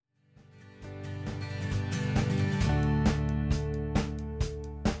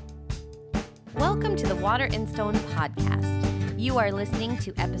Welcome to the Water and Stone podcast. You are listening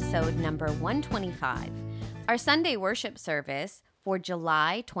to episode number 125. Our Sunday worship service for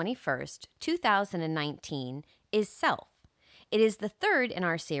July 21st, 2019 is Self. It is the third in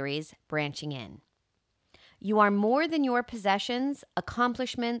our series, Branching In. You are more than your possessions,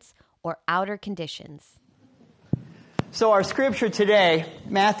 accomplishments, or outer conditions. So our scripture today,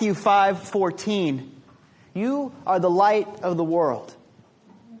 Matthew 5:14. You are the light of the world.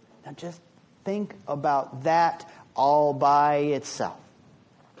 Now just think about that all by itself.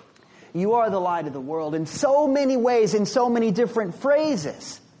 You are the light of the world in so many ways, in so many different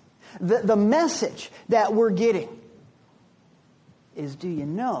phrases. The message that we're getting is, do you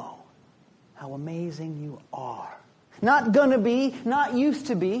know how amazing you are? Not gonna be, not used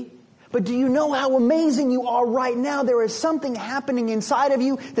to be, but do you know how amazing you are right now? There is something happening inside of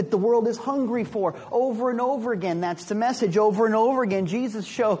you that the world is hungry for. Over and over again, that's the message. Over and over again, Jesus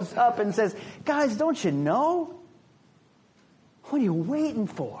shows up and says, guys, don't you know? What are you waiting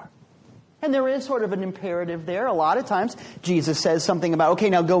for? And there is sort of an imperative there. A lot of times, Jesus says something about, okay,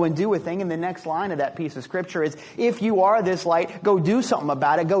 now go and do a thing. And the next line of that piece of scripture is, if you are this light, go do something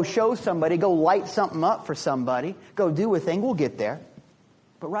about it. Go show somebody. Go light something up for somebody. Go do a thing. We'll get there.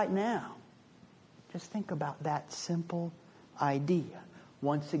 But right now, just think about that simple idea.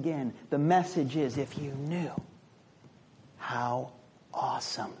 Once again, the message is, if you knew how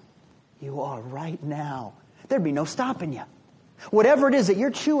awesome you are right now, there'd be no stopping you. Whatever it is that you're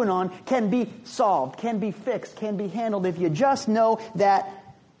chewing on can be solved, can be fixed, can be handled if you just know that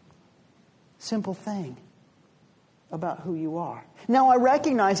simple thing about who you are. Now, I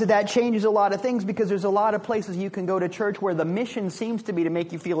recognize that changes a lot of things because there's a lot of places you can go to church where the mission seems to be to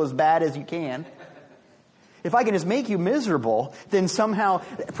make you feel as bad as you can. If I can just make you miserable, then somehow,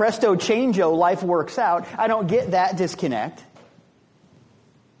 presto changeo, life works out. I don't get that disconnect.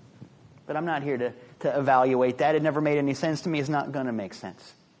 But I'm not here to evaluate that. It never made any sense to me. It's not going to make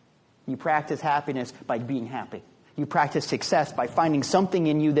sense. You practice happiness by being happy. You practice success by finding something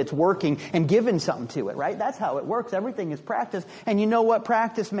in you that's working and giving something to it, right? That's how it works. Everything is practice. And you know what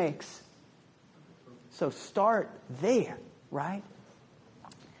practice makes. So start there, right?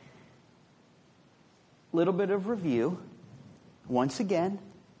 Little bit of review. Once again,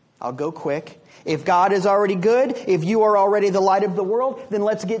 I'll go quick. If God is already good, if you are already the light of the world, then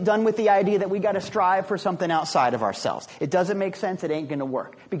let's get done with the idea that we got to strive for something outside of ourselves. It doesn't make sense. It ain't going to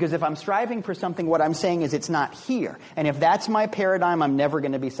work. Because if I'm striving for something, what I'm saying is it's not here. And if that's my paradigm, I'm never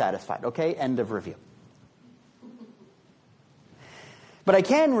going to be satisfied. Okay? End of review. But I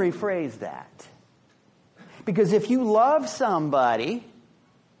can rephrase that. Because if you love somebody,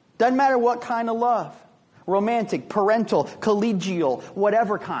 doesn't matter what kind of love. Romantic, parental, collegial,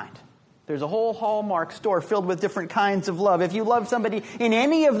 whatever kind. There's a whole Hallmark store filled with different kinds of love. If you love somebody in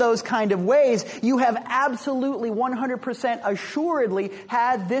any of those kind of ways, you have absolutely 100% assuredly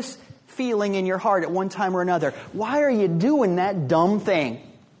had this feeling in your heart at one time or another. Why are you doing that dumb thing?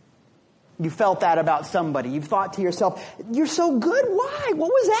 You felt that about somebody. You've thought to yourself, you're so good. Why?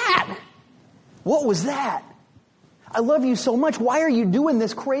 What was that? What was that? I love you so much. Why are you doing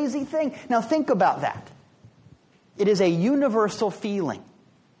this crazy thing? Now think about that. It is a universal feeling.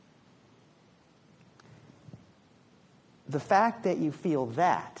 The fact that you feel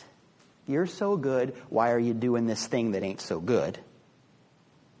that, you're so good, why are you doing this thing that ain't so good,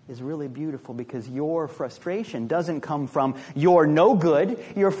 is really beautiful because your frustration doesn't come from you're no good.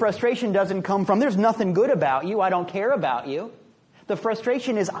 Your frustration doesn't come from there's nothing good about you, I don't care about you. The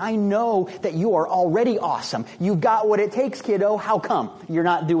frustration is, I know that you are already awesome. You've got what it takes, kiddo. How come you're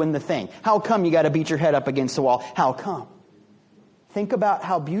not doing the thing? How come you got to beat your head up against the wall? How come? Think about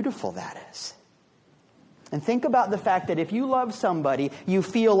how beautiful that is. And think about the fact that if you love somebody, you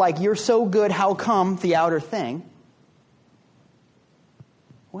feel like you're so good, how come the outer thing?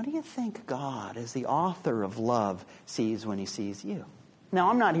 What do you think God, as the author of love, sees when He sees you? Now,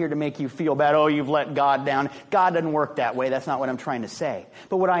 I'm not here to make you feel bad, oh, you've let God down. God doesn't work that way. That's not what I'm trying to say.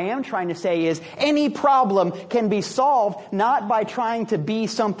 But what I am trying to say is any problem can be solved not by trying to be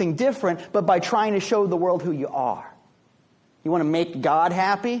something different, but by trying to show the world who you are. You want to make God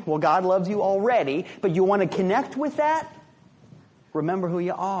happy? Well, God loves you already, but you want to connect with that? Remember who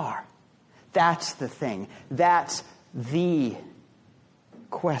you are. That's the thing. That's the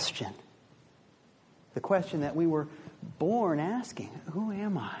question. The question that we were born asking, who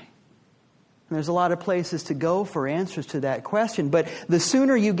am I? And there's a lot of places to go for answers to that question, but the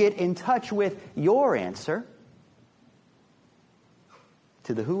sooner you get in touch with your answer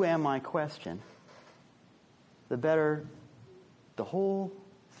to the who am I question, the better the whole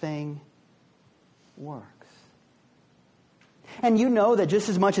thing works. And you know that just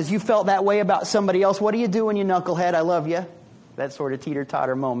as much as you felt that way about somebody else, what do you do when you knucklehead? I love you. That sort of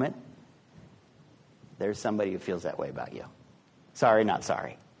teeter-totter moment. There's somebody who feels that way about you. Sorry, not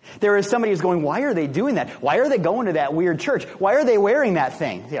sorry. There is somebody who's going, why are they doing that? Why are they going to that weird church? Why are they wearing that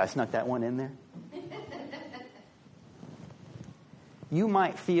thing? Yeah, I snuck that one in there. You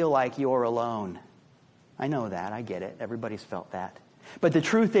might feel like you're alone. I know that. I get it. Everybody's felt that. But the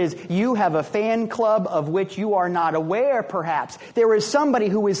truth is, you have a fan club of which you are not aware, perhaps. There is somebody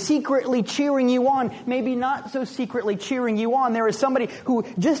who is secretly cheering you on, maybe not so secretly cheering you on. There is somebody who,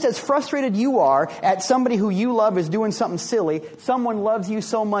 just as frustrated you are at somebody who you love is doing something silly, someone loves you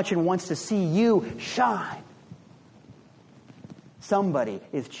so much and wants to see you shine. Somebody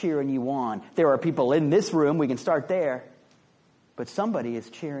is cheering you on. There are people in this room, we can start there, but somebody is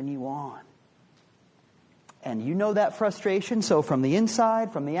cheering you on. And you know that frustration, so from the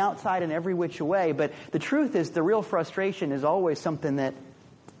inside, from the outside, and every which way. But the truth is, the real frustration is always something that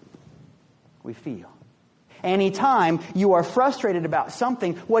we feel. Anytime you are frustrated about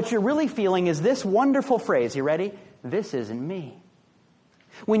something, what you're really feeling is this wonderful phrase. You ready? This isn't me.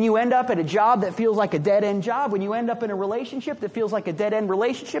 When you end up at a job that feels like a dead-end job, when you end up in a relationship that feels like a dead-end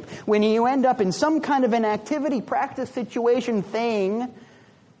relationship, when you end up in some kind of an activity, practice, situation, thing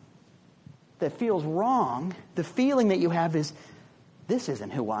that feels wrong, the feeling that you have is, this isn't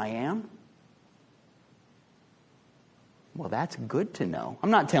who I am. Well, that's good to know.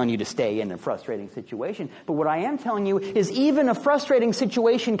 I'm not telling you to stay in a frustrating situation, but what I am telling you is even a frustrating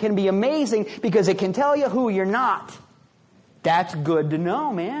situation can be amazing because it can tell you who you're not. That's good to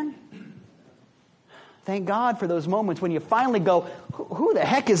know, man. Thank God for those moments when you finally go, who the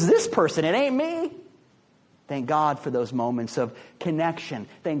heck is this person? It ain't me. Thank God for those moments of connection.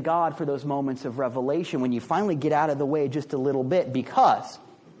 Thank God for those moments of revelation when you finally get out of the way just a little bit, because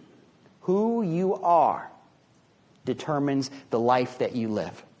who you are determines the life that you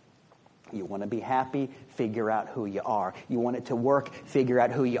live. You want to be happy? Figure out who you are. You want it to work? Figure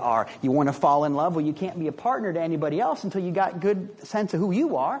out who you are. You want to fall in love? Well, you can't be a partner to anybody else until you got good sense of who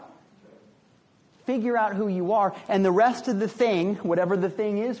you are. Figure out who you are, and the rest of the thing, whatever the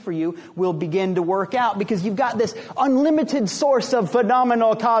thing is for you, will begin to work out because you've got this unlimited source of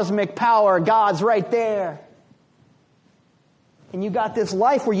phenomenal cosmic power. God's right there. And you got this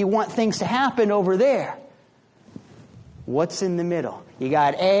life where you want things to happen over there. What's in the middle? You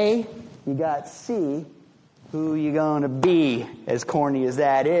got A, you got C. Who you going to be? As corny as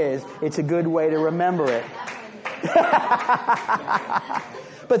that is, it's a good way to remember it.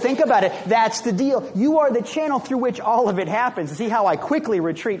 But think about it. That's the deal. You are the channel through which all of it happens. See how I quickly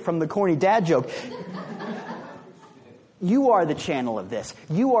retreat from the corny dad joke? You are the channel of this.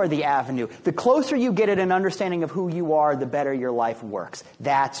 You are the avenue. The closer you get at an understanding of who you are, the better your life works.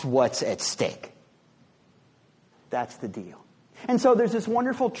 That's what's at stake. That's the deal. And so there's this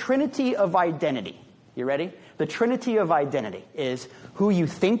wonderful trinity of identity. You ready? The trinity of identity is who you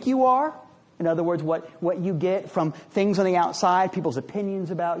think you are. In other words, what you get from things on the outside, people's opinions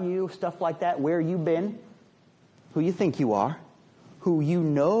about you, stuff like that, where you've been, who you think you are, who you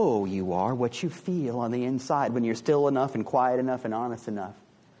know you are, what you feel on the inside when you're still enough and quiet enough and honest enough,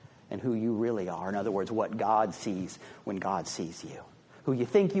 and who you really are. In other words, what God sees when God sees you. Who you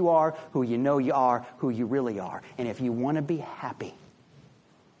think you are, who you know you are, who you really are. And if you want to be happy,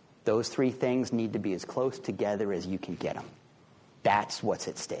 those three things need to be as close together as you can get them. That's what's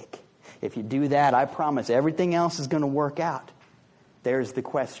at stake. If you do that, I promise everything else is going to work out. There's the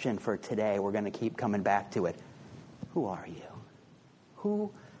question for today. We're going to keep coming back to it. Who are you?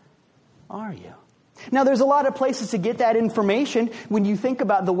 Who are you? Now, there's a lot of places to get that information. When you think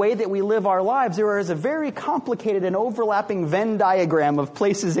about the way that we live our lives, there is a very complicated and overlapping Venn diagram of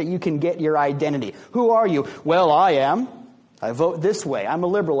places that you can get your identity. Who are you? Well, I am. I vote this way. I'm a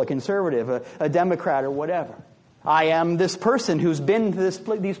liberal, a conservative, a Democrat, or whatever. I am this person who's been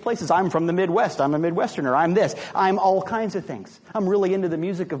to these places. I'm from the Midwest. I'm a Midwesterner. I'm this. I'm all kinds of things. I'm really into the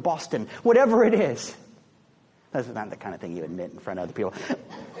music of Boston. Whatever it is. That's not the kind of thing you admit in front of other people.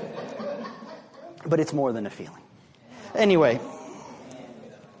 But it's more than a feeling. Anyway,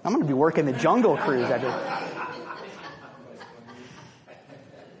 I'm going to be working the Jungle Cruise after.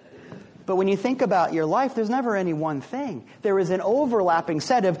 But when you think about your life, there's never any one thing. There is an overlapping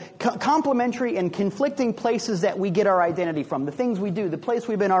set of complementary and conflicting places that we get our identity from. The things we do, the place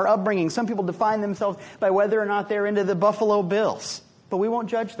we've been, our upbringing. Some people define themselves by whether or not they're into the Buffalo Bills. But we won't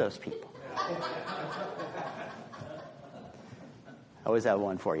judge those people. I always have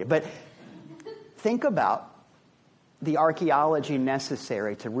one for you. But think about the archaeology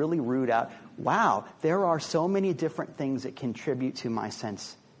necessary to really root out, wow, there are so many different things that contribute to my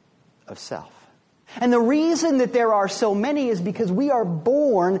sense of self. And the reason that there are so many is because we are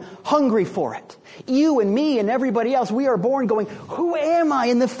born hungry for it. You and me and everybody else, we are born going, who am I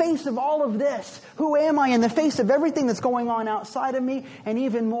in the face of all of this? Who am I in the face of everything that's going on outside of me? And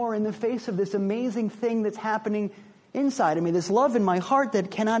even more in the face of this amazing thing that's happening inside of me, this love in my heart that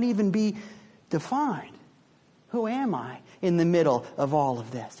cannot even be defined. Who am I in the middle of all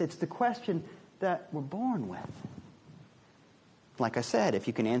of this? It's the question that we're born with. Like I said, if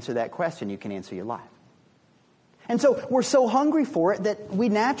you can answer that question, you can answer your life. And so we're so hungry for it that we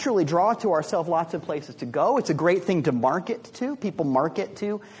naturally draw to ourselves lots of places to go. It's a great thing to market to. People market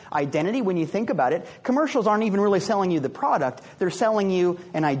to identity. When you think about it, commercials aren't even really selling you the product. They're selling you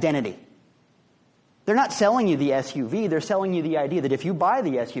an identity. They're not selling you the SUV. They're selling you the idea that if you buy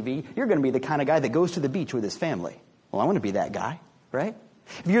the SUV, you're going to be the kind of guy that goes to the beach with his family. Well, I want to be that guy, right?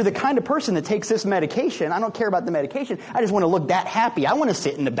 If you're the kind of person that takes this medication, I don't care about the medication. I just want to look that happy. I want to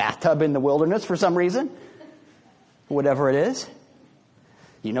sit in the bathtub in the wilderness for some reason. Whatever it is.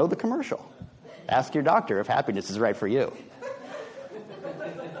 You know the commercial. Ask your doctor if happiness is right for you.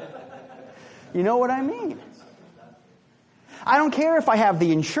 You know what I mean? I don't care if I have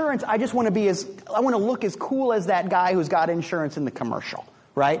the insurance. I just want to look as cool as that guy who's got insurance in the commercial.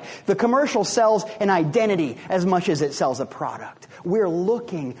 Right? The commercial sells an identity as much as it sells a product.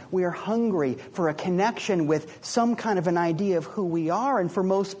 We're hungry for a connection with some kind of an idea of who we are. And for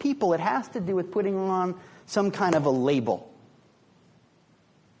most people, it has to do with putting on some kind of a label.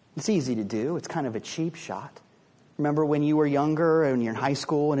 It's easy to do. It's kind of a cheap shot. Remember when you were younger and you're in high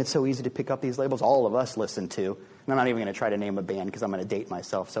school and it's so easy to pick up these labels? All of us listen to. And I'm not even going to try to name a band because I'm going to date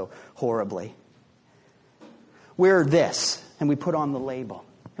myself so horribly. We're this. And we put on the label.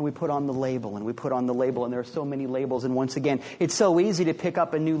 And we put on the label. And we put on the label. And there are so many labels. And once again, it's so easy to pick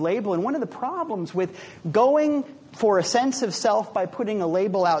up a new label. And one of the problems with going for a sense of self by putting a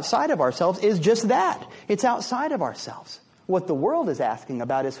label outside of ourselves is just that. It's outside of ourselves. What the world is asking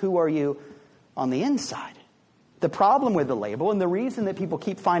about is who are you on the inside? The problem with the label, and the reason that people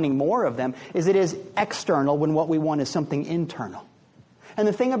keep finding more of them, is it is external when what we want is something internal. And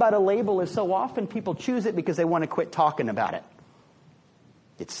the thing about a label is so often people choose it because they want to quit talking about it.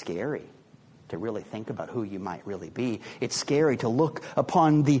 It's scary to really think about who you might really be. It's scary to look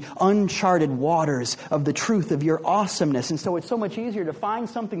upon the uncharted waters of the truth of your awesomeness. And so it's so much easier to find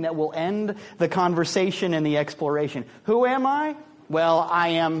something that will end the conversation and the exploration. Who am I? Well, I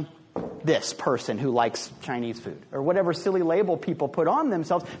am this person who likes Chinese food. Or whatever silly label people put on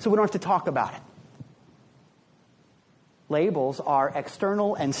themselves so we don't have to talk about it. Labels are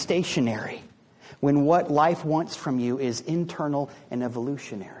external and stationary when what life wants from you is internal and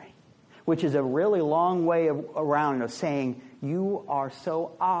evolutionary, which is a really long way around of saying, you are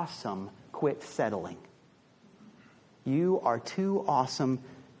so awesome, quit settling. You are too awesome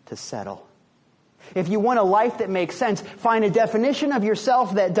to settle. If you want a life that makes sense, find a definition of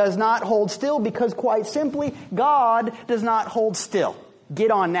yourself that does not hold still, because quite simply, God does not hold still.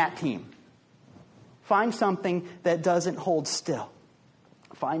 Get on that team. Find something that doesn't hold still.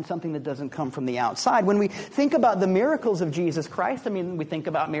 Find something that doesn't come from the outside. When we think about the miracles of Jesus Christ, we think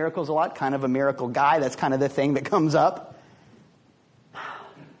about miracles a lot, kind of a miracle guy. That's kind of the thing that comes up.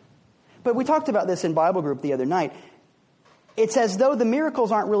 But we talked about this in Bible group the other night. It's as though the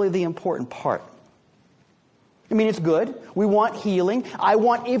miracles aren't really the important part. It's good. We want healing. I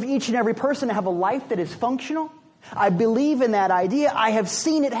want each and every person to have a life that is functional. I believe in that idea. I have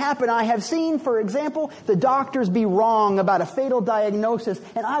seen it happen. I have seen, for example, the doctors be wrong about a fatal diagnosis,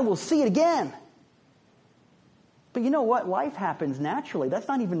 and I will see it again. But you know what? Life happens naturally. That's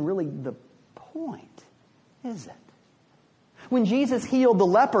not even really the point, is it? When Jesus healed the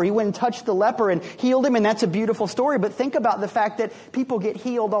leper, he went and touched the leper and healed him, and that's a beautiful story. But think about the fact that people get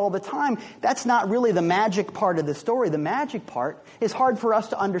healed all the time. That's not really the magic part of the story. The magic part is hard for us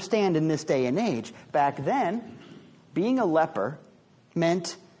to understand in this day and age. Back then, being a leper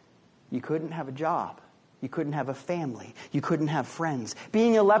meant you couldn't have a job. You couldn't have a family. You couldn't have friends.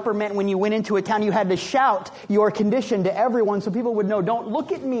 Being a leper meant when you went into a town, you had to shout your condition to everyone so people would know, don't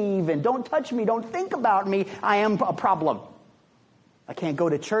look at me even. Don't touch me. Don't think about me. I am a problem. I can't go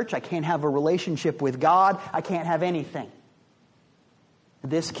to church. I can't have a relationship with God. I can't have anything.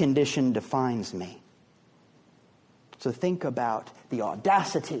 This condition defines me. So think about the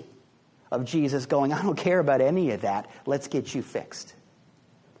audacity of Jesus going, I don't care about any of that. Let's get you fixed.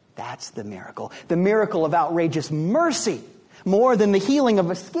 That's the miracle. The miracle of outrageous mercy. More than the healing of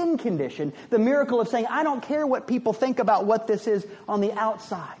a skin condition. The miracle of saying, I don't care what people think about what this is on the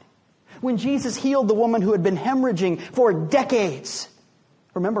outside. When Jesus healed the woman who had been hemorrhaging for decades,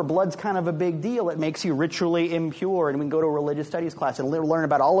 Remember, blood's kind of a big deal. It makes you ritually impure. And we can go to a religious studies class and learn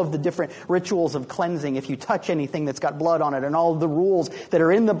about all of the different rituals of cleansing if you touch anything that's got blood on it, and all of the rules that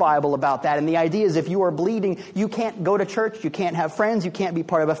are in the Bible about that. And the idea is if you are bleeding, you can't go to church, you can't have friends, you can't be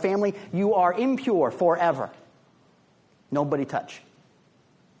part of a family. You are impure forever. Nobody touch.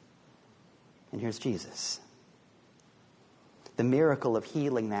 And here's Jesus. The miracle of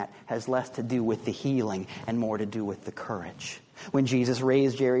healing that has less to do with the healing and more to do with the courage. When Jesus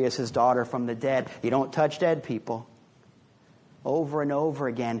raised Jairus' daughter from the dead, you don't touch dead people. Over and over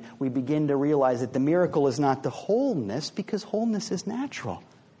again, we begin to realize that the miracle is not the wholeness, because wholeness is natural.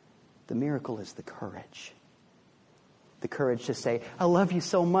 The miracle is the courage. The courage to say, I love you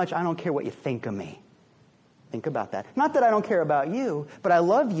so much, I don't care what you think of me. Think about that. Not that I don't care about you, but I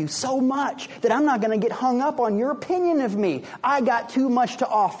love you so much that I'm not going to get hung up on your opinion of me. I got too much to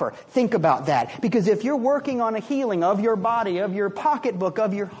offer. Think about that. Because if you're working on a healing of your body, of your pocketbook,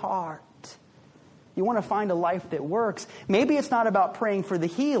 of your heart, you want to find a life that works. Maybe it's not about praying for the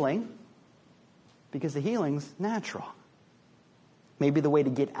healing, because the healing's natural. Maybe the way to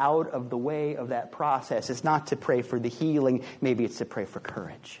get out of the way of that process is not to pray for the healing. Maybe it's to pray for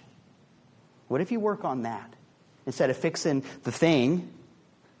courage. What if you work on that? Instead of fixing the thing,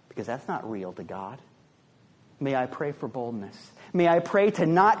 because that's not real to God. May I pray for boldness. May I pray to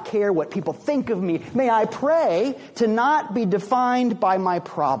not care what people think of me. May I pray to not be defined by my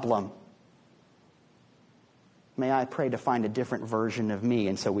problem. May I pray to find a different version of me.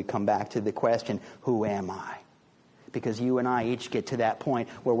 And so we come back to the question, who am I? Because you and I each get to that point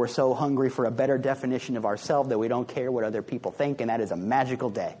where we're so hungry for a better definition of ourselves that we don't care what other people think, and that is a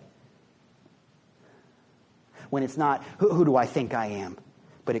magical day. When it's not, who do I think I am?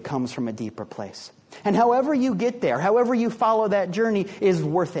 But it comes from a deeper place. And however you get there, however you follow that journey is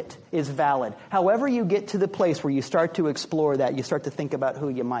worth it, is valid. However you get to the place where you start to explore that, you start to think about who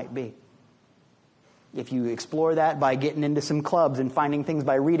you might be. If you explore that by getting into some clubs and finding things,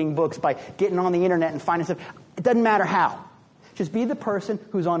 by reading books, by getting on the internet and finding stuff, it doesn't matter how. Just be the person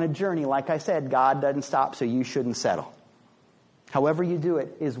who's on a journey. Like I said, God doesn't stop, so you shouldn't settle. However you do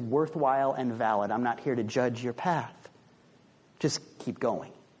it is worthwhile and valid. I'm not here to judge your path. Just keep going.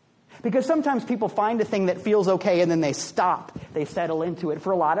 Because sometimes people find a thing that feels okay and then they stop. They settle into it.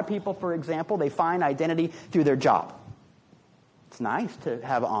 For a lot of people, for example, they find identity through their job. It's nice to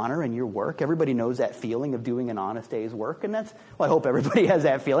have honor in your work. Everybody knows that feeling of doing an honest day's work. And I hope everybody has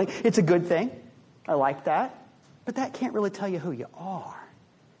that feeling. It's a good thing. I like that. But that can't really tell you who you are.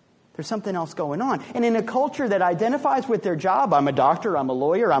 There's something else going on. And in a culture that identifies with their job, I'm a doctor, I'm a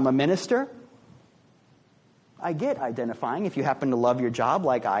lawyer, I'm a minister. I get identifying if you happen to love your job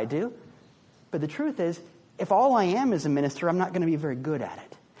like I do. But the truth is, if all I am is a minister, I'm not going to be very good at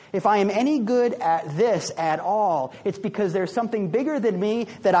it. If I am any good at this at all, it's because there's something bigger than me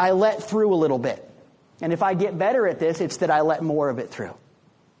that I let through a little bit. And if I get better at this, it's that I let more of it through.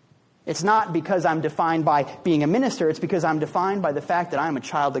 It's not because I'm defined by being a minister. It's because I'm defined by the fact that I'm a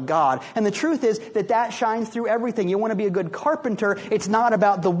child of God. And the truth is that shines through everything. You want to be a good carpenter. It's not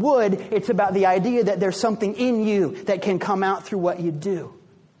about the wood. It's about the idea that there's something in you that can come out through what you do.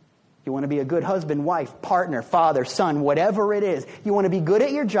 You want to be a good husband, wife, partner, father, son, whatever it is. You want to be good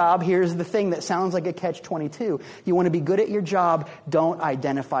at your job. Here's the thing that sounds like a catch-22. You want to be good at your job. Don't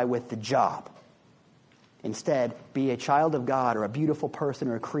identify with the job. Instead, be a child of God or a beautiful person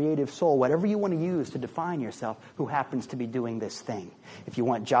or a creative soul, whatever you want to use to define yourself, who happens to be doing this thing. If you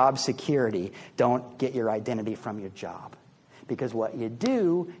want job security, don't get your identity from your job. Because what you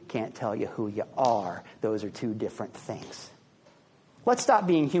do can't tell you who you are. Those are two different things. Let's stop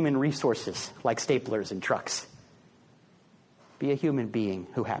being human resources like staplers and trucks. Be a human being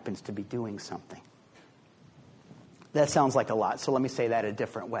who happens to be doing something. That sounds like a lot, so let me say that a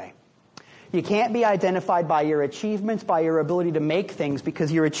different way. You can't be identified by your achievements, by your ability to make things,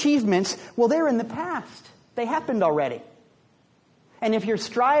 because your achievements, well, they're in the past. They happened already. And if you're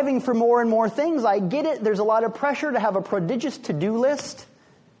striving for more and more things, I get it. There's a lot of pressure to have a prodigious to-do list.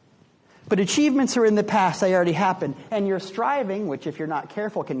 But achievements are in the past. They already happened. And you're striving, which if you're not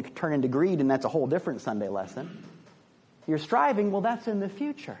careful can turn into greed, and that's a whole different Sunday lesson. You're striving, well, that's in the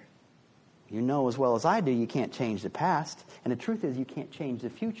future. You know as well as I do you can't change the past. And the truth is you can't change the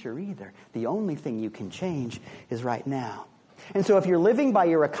future either. The only thing you can change is right now. And so if you're living by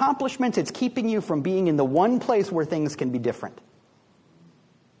your accomplishments, it's keeping you from being in the one place where things can be different.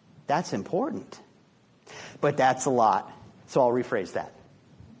 That's important. But that's a lot. So I'll rephrase that.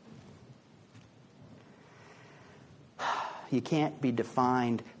 You can't be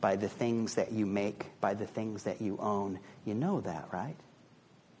defined by the things that you make, by the things that you own. You know that, right?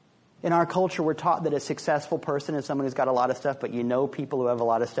 In our culture, we're taught that a successful person is someone who's got a lot of stuff, but you know people who have a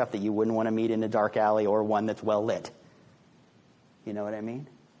lot of stuff that you wouldn't want to meet in a dark alley or one that's well lit. You know what I mean?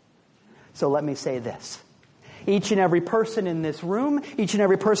 So let me say this. Each and every person in this room, each and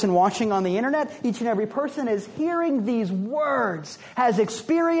every person watching on the internet, each and every person is hearing these words, has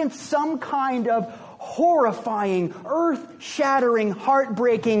experienced some kind of horrifying, earth-shattering,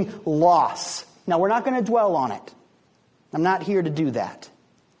 heartbreaking loss. Now, we're not going to dwell on it. I'm not here to do that.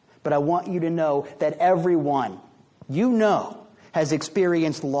 But I want you to know that everyone you know has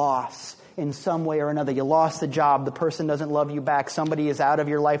experienced loss in some way or another. You lost the job. The person doesn't love you back. Somebody is out of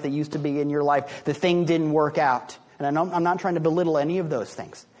your life that used to be in your life. The thing didn't work out. And I'm not trying to belittle any of those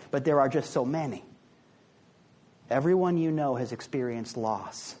things, but there are just so many. Everyone you know has experienced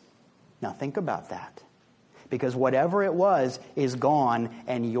loss. Now think about that. Because whatever it was is gone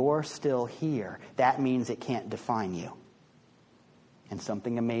and you're still here. That means it can't define you. And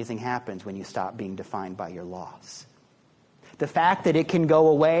something amazing happens when you stop being defined by your loss. The fact that it can go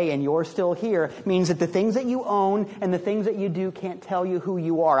away and you're still here means that the things that you own and the things that you do can't tell you who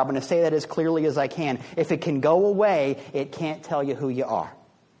you are. I'm going to say that as clearly as I can. If it can go away, it can't tell you who you are.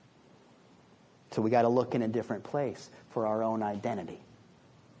 So we got to look in a different place for our own identity.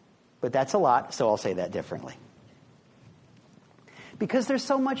 But that's a lot, so I'll say that differently. Because there's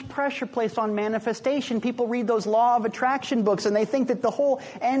so much pressure placed on manifestation. People read those law of attraction books and they think that the whole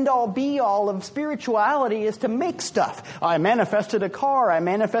end-all be-all of spirituality is to make stuff. I manifested a car. I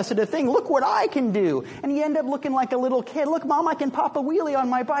manifested a thing. Look what I can do. And you end up looking like a little kid. Look, Mom, I can pop a wheelie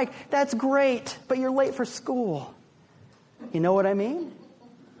on my bike. That's great, but you're late for school. You know what I mean?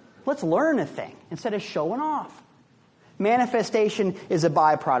 Let's learn a thing instead of showing off. Manifestation is a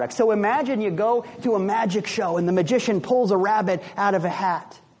byproduct. So imagine you go to a magic show and the magician pulls a rabbit out of a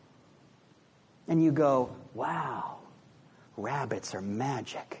hat. And you go, wow, rabbits are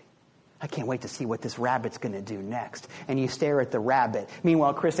magic. I can't wait to see what this rabbit's going to do next. And you stare at the rabbit.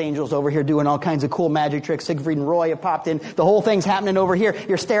 Meanwhile, Chris Angel's over here doing all kinds of cool magic tricks. Siegfried and Roy have popped in. The whole thing's happening over here.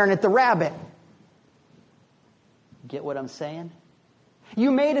 You're staring at the rabbit. Get what I'm saying? You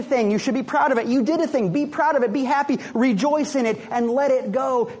made a thing. You should be proud of it. You did a thing. Be proud of it. Be happy. Rejoice in it and let it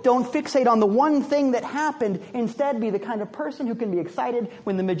go. Don't fixate on the one thing that happened. Instead, be the kind of person who can be excited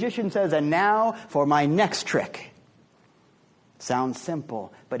when the magician says, and now for my next trick. Sounds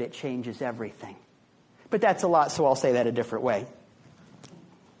simple, but it changes everything. But that's a lot, so I'll say that a different way.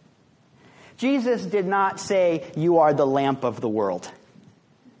 Jesus did not say, you are the lamp of the world.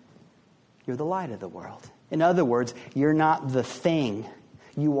 You're the light of the world. In other words, you're not the thing.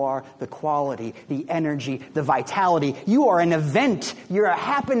 You are the quality, the energy, the vitality. You are an event. You're a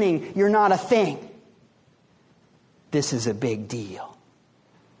happening. You're not a thing. This is a big deal.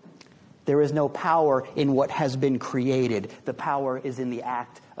 There is no power in what has been created. The power is in the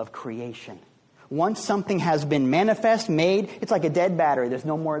act of creation. Once something has been manifest, made, it's like a dead battery. There's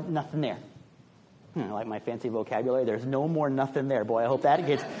no more nothing there. I like my fancy vocabulary. There's no more nothing there. Boy, I hope that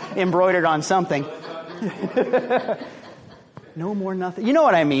gets embroidered on something. No more nothing. You know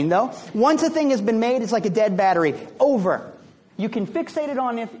what I mean, though. Once a thing has been made, it's like a dead battery. Over. You can fixate it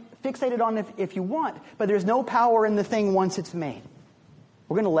on if you want, but there's no power in the thing once it's made.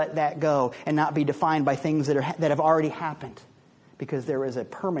 We're going to let that go and not be defined by things that have already happened, because there is a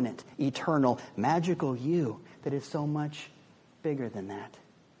permanent, eternal, magical you that is so much bigger than that.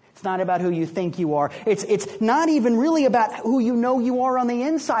 It's not about who you think you are. It's not even really about who you know you are on the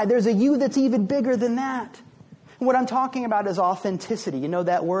inside. There's a you that's even bigger than that. What I'm talking about is authenticity. You know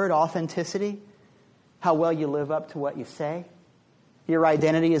that word, authenticity? How well you live up to what you say. Your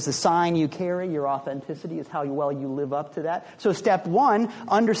identity is the sign you carry. Your authenticity is how well you live up to that. So step one,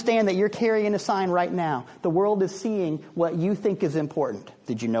 understand that you're carrying a sign right now. The world is seeing what you think is important.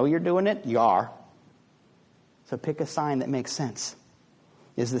 Did you know you're doing it? You are. So pick a sign that makes sense.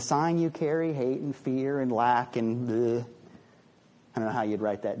 Is the sign you carry hate and fear and lack and bleh? I don't know how you'd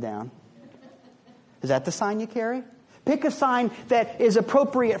write that down. Is that the sign you carry? Pick a sign that is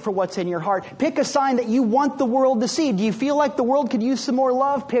appropriate for what's in your heart. Pick a sign that you want the world to see. Do you feel like the world could use some more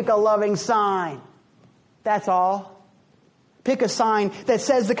love? Pick a loving sign. That's all. Pick a sign that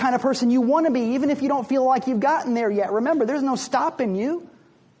says the kind of person you want to be, even if you don't feel like you've gotten there yet. Remember, there's no stopping you.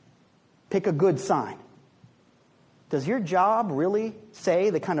 Pick a good sign. Does your job really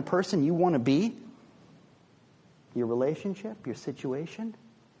say the kind of person you want to be? Your relationship, your situation?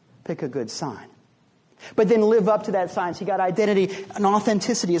 Pick a good sign. But then live up to that sign. So you got identity, and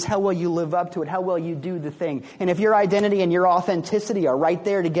authenticity is how well you live up to it, how well you do the thing. And if your identity and your authenticity are right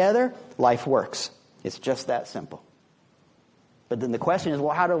there together, life works. It's just that simple. But then the question is,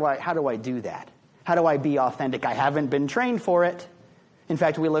 well, how do I do that? How do I be authentic? I haven't been trained for it. In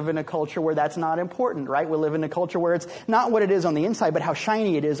fact, we live in a culture where that's not important, right? We live in a culture where it's not what it is on the inside, but how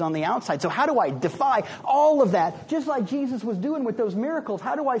shiny it is on the outside. So how do I defy all of that? Just like Jesus was doing with those miracles,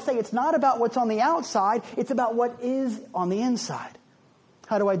 how do I say it's not about what's on the outside, it's about what is on the inside?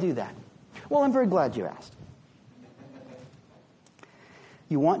 How do I do that? Well, I'm very glad you asked.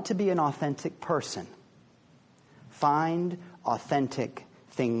 You want to be an authentic person. Find authentic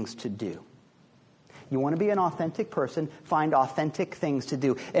things to do. You want to be an authentic person, find authentic things to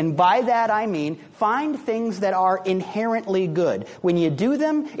do. And by that I mean, find things that are inherently good. When you do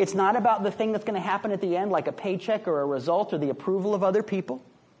them, it's not about the thing that's going to happen at the end, like a paycheck or a result or the approval of other people.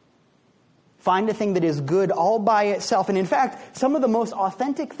 Find a thing that is good all by itself. And in fact, some of the most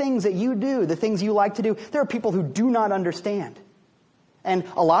authentic things that you do, the things you like to do, there are people who do not understand. And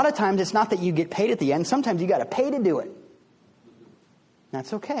a lot of times it's not that you get paid at the end. Sometimes you got to pay to do it.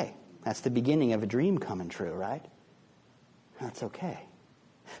 That's okay. That's the beginning of a dream coming true, right? That's okay.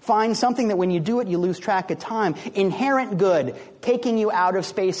 Find something that when you do it, you lose track of time. Inherent good, taking you out of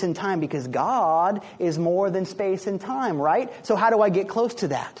space and time, because God is more than space and time, right? So how do I get close to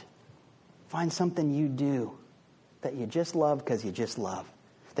that? Find something you do that you just love because you just love,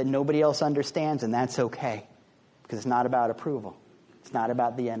 that nobody else understands, and that's okay, because it's not about approval. It's not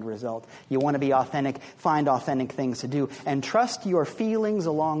about the end result. You want to be authentic, find authentic things to do, and trust your feelings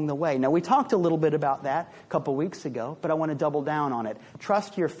along the way. Now, we talked a little bit about that a couple weeks ago, but I want to double down on it.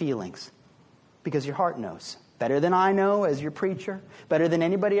 Trust your feelings, because your heart knows. Better than I know as your preacher, better than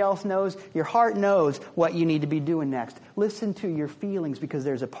anybody else knows, your heart knows what you need to be doing next. Listen to your feelings, because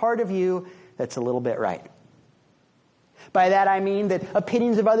there's a part of you that's a little bit right. By that I mean that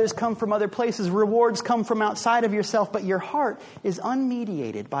opinions of others come from other places, rewards come from outside of yourself, but your heart is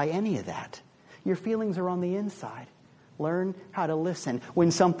unmediated by any of that. Your feelings are on the inside. Learn how to listen.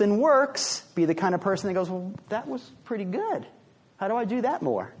 When something works, be the kind of person that goes, well, that was pretty good. How do I do that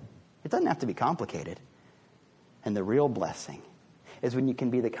more? It doesn't have to be complicated. And the real blessing is when you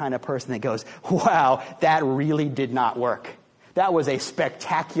can be the kind of person that goes, wow, that really did not work. That was a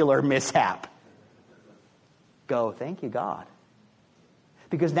spectacular mishap. Go, thank you, God.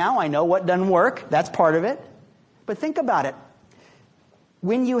 Because now I know what doesn't work. That's part of it. But think about it.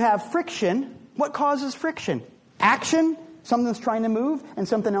 When you have friction, what causes friction? Action, something that's trying to move, and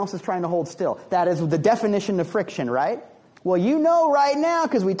something else is trying to hold still. That is the definition of friction, right? Well, you know right now,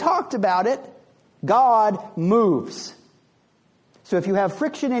 because we talked about it, God moves. So if you have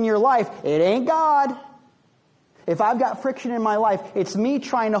friction in your life, it ain't God. If I've got friction in my life, it's me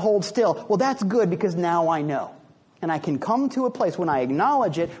trying to hold still. Well, that's good, because now I know. And I can come to a place when I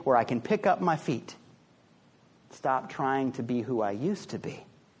acknowledge it where I can pick up my feet. Stop trying to be who I used to be.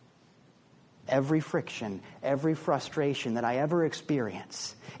 Every friction, every frustration that I ever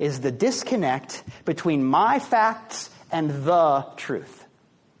experience is the disconnect between my facts and the truth.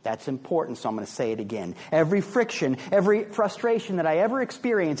 That's important, so I'm going to say it again. Every friction, every frustration that I ever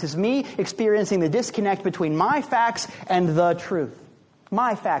experience is me experiencing the disconnect between my facts and the truth.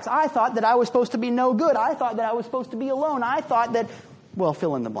 My facts. I thought that I was supposed to be no good. I thought that I was supposed to be alone. I thought that, well,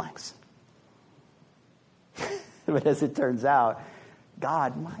 fill in the blanks. But as it turns out,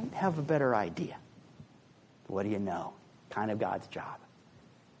 God might have a better idea. What do you know? Kind of God's job.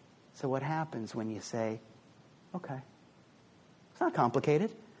 So what happens when you say, okay, it's not complicated.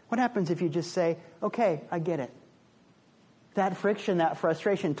 What happens if you just say, okay, I get it. That friction, that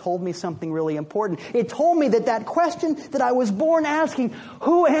frustration told me something really important. It told me that question that I was born asking,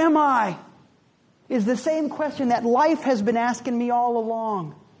 who am I? Is the same question that life has been asking me all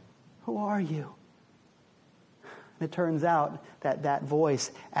along. Who are you? And it turns out that voice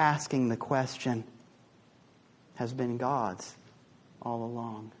asking the question has been God's all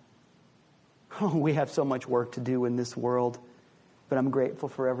along. Oh, we have so much work to do in this world, but I'm grateful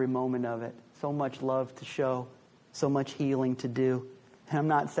for every moment of it. So much love to show. So much healing to do. And I'm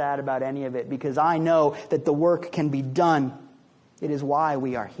not sad about any of it, because I know that the work can be done. It is why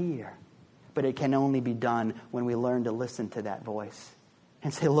we are here. But it can only be done when we learn to listen to that voice.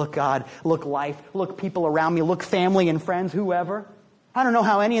 And say, look God, look life, look people around me, look family and friends, whoever. I don't know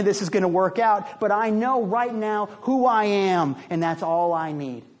how any of this is going to work out, but I know right now who I am, and that's all I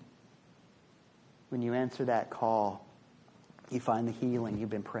need. When you answer that call, you find the healing you've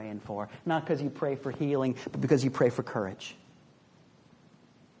been praying for. Not because you pray for healing, but because you pray for courage.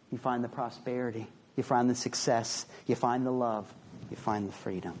 You find the prosperity. You find the success. You find the love. You find the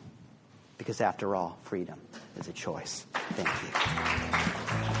freedom. Because after all, freedom is a choice. Thank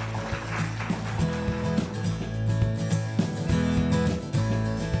you.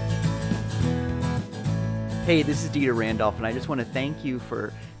 Hey, this is Dieter Randolph, and I just want to thank you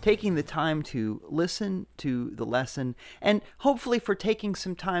for taking the time to listen to the lesson, and hopefully for taking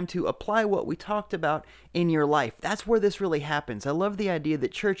some time to apply what we talked about in your life. That's where this really happens. I love the idea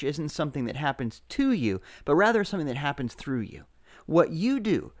that church isn't something that happens to you, but rather something that happens through you. What you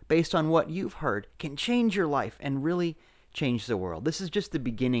do, based on what you've heard, can change your life and really change the world. This is just the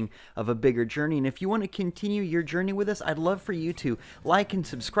beginning of a bigger journey, and if you want to continue your journey with us, I'd love for you to like and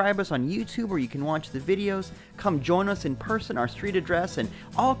subscribe us on YouTube, where you can watch the videos. Come join us in person. Our street address and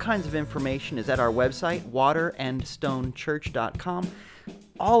all kinds of information is at our website, waterandstonechurch.com.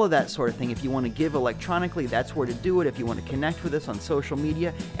 All of that sort of thing. If you want to give electronically, that's where to do it. If you want to connect with us on social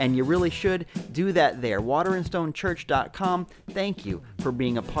media, and you really should, do that there, waterandstonechurch.com. Thank you for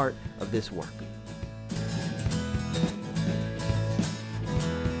being a part of this work.